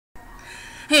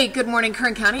Hey, good morning,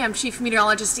 Kern County. I'm Chief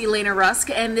Meteorologist Elena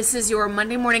Rusk, and this is your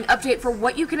Monday morning update for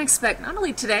what you can expect not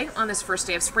only today on this first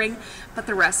day of spring, but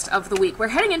the rest of the week. We're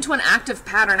heading into an active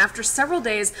pattern after several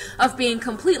days of being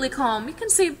completely calm. You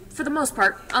can see, for the most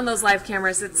part, on those live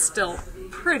cameras, it's still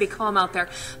pretty calm out there,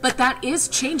 but that is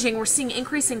changing. We're seeing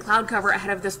increasing cloud cover ahead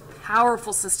of this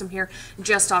powerful system here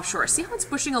just offshore. See how it's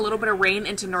pushing a little bit of rain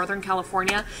into Northern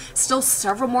California? Still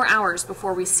several more hours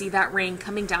before we see that rain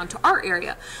coming down to our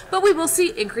area, but we will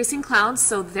see increasing clouds,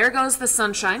 so there goes the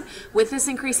sunshine. With this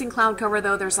increasing cloud cover,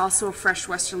 though, there's also a fresh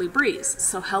westerly breeze,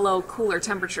 so hello cooler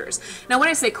temperatures. Now when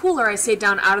I say cooler, I say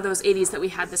down out of those 80s that we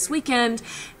had this weekend.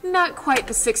 Not quite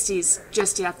the 60s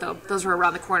just yet, though. Those are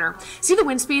around the corner. See the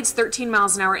wind speeds? 13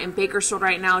 miles an hour in Bakersfield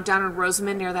right now. Down in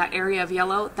Rosamond near that area of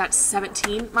yellow, that's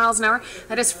 17 miles an hour.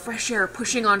 That is fresh air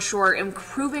pushing on shore,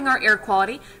 improving our air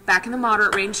quality, back in the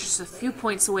moderate range, just a few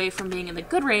points away from being in the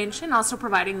good range, and also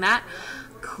providing that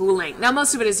cooling. Now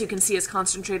most of it, as you can see, is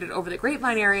concentrated over the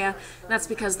Grapevine area, and that's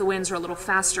because the winds are a little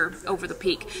faster over the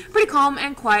peak. Pretty calm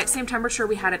and quiet, same temperature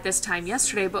we had at this time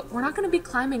yesterday, but we're not going to be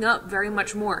climbing up very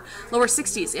much more. Lower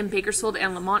 60s in Bakersfield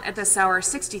and Lamont at this hour,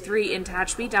 63 in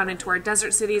Tehachapi down into our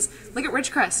desert cities. Look at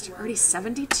Ridgecrest, already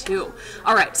 72.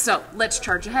 Alright, so let's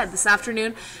charge ahead this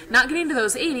afternoon. Not getting to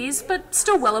those 80s, but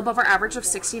still well above our average of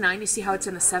 69. You see how it's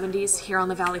in the 70s here on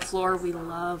the valley floor. We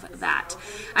love that.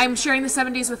 I'm sharing the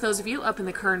 70s with those of you up in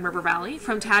the Kern River Valley.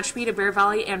 From Tehachapi to Bear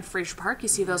Valley and Fraser Park, you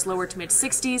see those lower to mid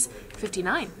 60s,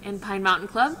 59 in Pine Mountain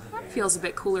Club. That feels a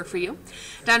bit cooler for you.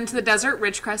 Down into the desert,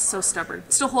 Ridgecrest, so stubborn.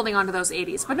 Still holding on to those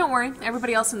 80s, but don't worry,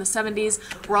 everybody else in the 70s,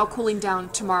 we're all cooling down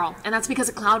tomorrow. And that's because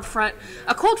a cold front,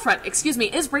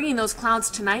 is bringing those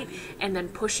clouds tonight and then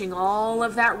pushing all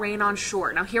of that rain on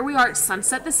shore. Now here we are at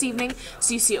sunset this evening,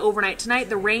 so you see overnight tonight,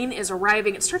 the rain is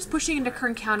arriving. It starts pushing into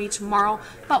Kern County tomorrow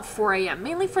about 4 a.m.,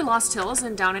 mainly for Lost Hills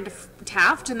and down into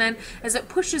Taft, and then as it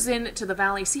pushes into the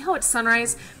valley, see how it's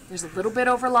sunrise? There's a little bit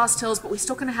over Lost Hills, but we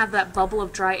still kind of have that bubble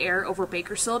of dry air over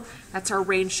Bakersfield. That's our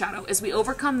rain shadow. As we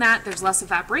overcome that, there's less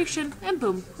evaporation, and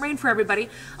boom, rain for everybody.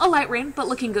 A light rain, but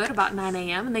looking good about 9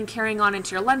 a.m., and then carrying on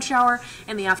into your lunch hour.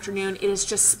 In the afternoon, it is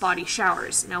just spotty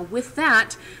showers. Now with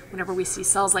that, whenever we see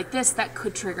cells like this, that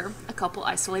could trigger a couple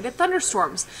isolated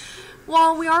thunderstorms.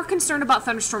 While we are concerned about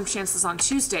thunderstorm chances on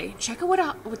Tuesday, check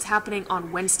out what's happening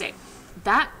on Wednesday.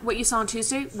 What you saw on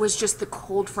Tuesday was just the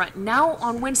cold front. Now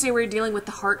on Wednesday we're dealing with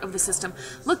the heart of the system.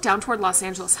 Look down toward Los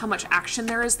Angeles, how much action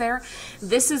there is there.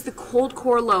 This is the cold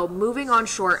core low moving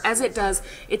onshore. As it does,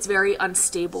 it's very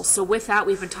unstable. So with that,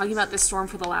 we've been talking about this storm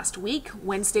for the last week,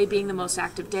 Wednesday being the most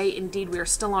active day. Indeed, we are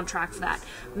still on track for that.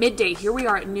 Midday, here we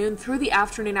are at noon through the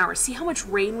afternoon hours. See how much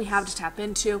rain we have to tap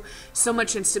into, so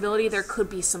much instability. There could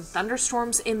be some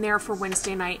thunderstorms in there for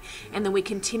Wednesday night, and then we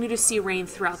continue to see rain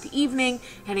throughout the evening.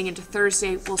 Heading into Thursday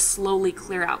will slowly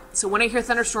clear out. So when I hear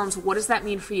thunderstorms, what does that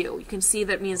mean for you? You can see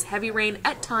that means heavy rain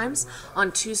at times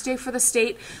on Tuesday for the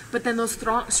state, but then those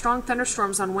strong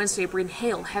thunderstorms on Wednesday bring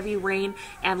hail, heavy rain,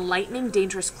 and lightning,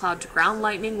 dangerous cloud to ground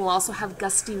lightning. We'll also have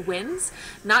gusty winds,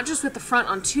 not just with the front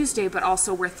on Tuesday, but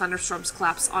also where thunderstorms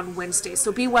collapse on Wednesday.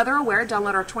 So be weather aware.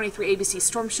 Download our 23 ABC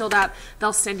Storm Shield app.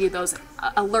 They'll send you those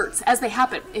alerts as they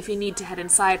happen if you need to head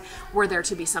inside were there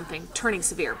to be something turning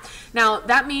severe. Now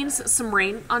that means some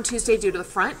rain on Tuesday due to the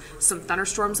front, some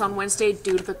thunderstorms on Wednesday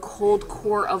due to the cold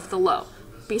core of the low.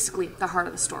 Basically the heart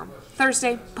of the storm.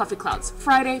 Thursday, puffy clouds.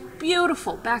 Friday,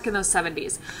 beautiful, back in those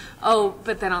 70s. Oh,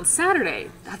 but then on Saturday,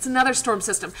 that's another storm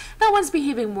system. That one's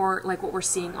behaving more like what we're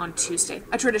seeing on Tuesday,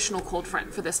 a traditional cold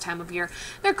front for this time of year.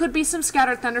 There could be some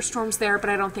scattered thunderstorms there, but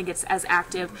I don't think it's as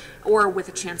active or with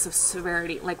a chance of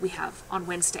severity like we have on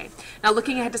Wednesday. Now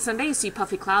looking ahead to Sunday, you see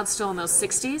puffy clouds still in those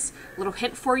 60s. A little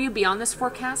hint for you beyond this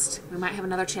forecast, we might have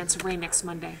another chance of rain next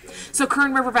Monday. So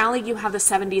Kern River Valley, you have the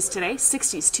 70s today,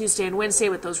 60s Tuesday and Wednesday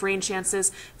with those rain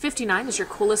chances. 59 is your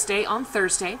coolest day on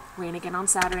Thursday. Rain again on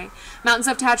Saturday. Mountains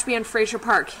of Tehachapi and Fraser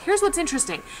Park. Here's what's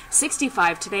interesting.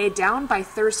 65 today, down by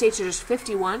Thursday to just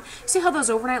 51. See how those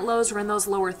overnight lows are in those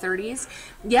lower 30s?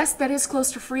 Yes, that is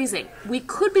close to freezing. We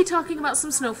could be talking about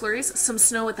some snow flurries, some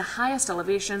snow at the highest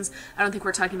elevations. I don't think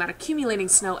we're talking about accumulating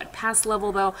snow at pass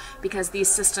level though, because these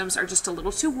systems are just a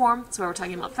little too warm. So we're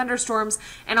talking about thunderstorms.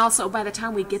 And also by the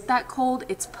time we get that cold,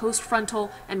 it's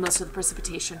post-frontal and most of the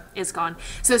precipitation is gone.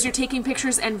 So as you're taking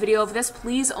pictures and video of this,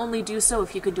 please only do so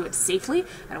if you can do it safely.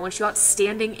 I don't want you out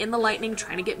standing in the lightning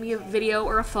trying to get me a video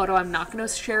or a photo. I'm not going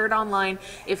to share it online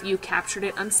if you captured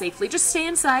it unsafely. Just stay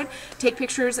inside, take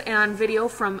pictures and video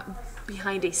from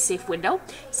behind a safe window.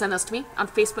 Send those to me on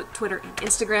Facebook, Twitter, and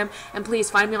Instagram. And please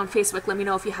find me on Facebook. Let me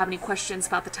know if you have any questions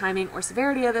about the timing or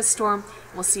severity of this storm.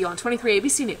 We'll see you on 23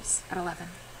 ABC News at 11.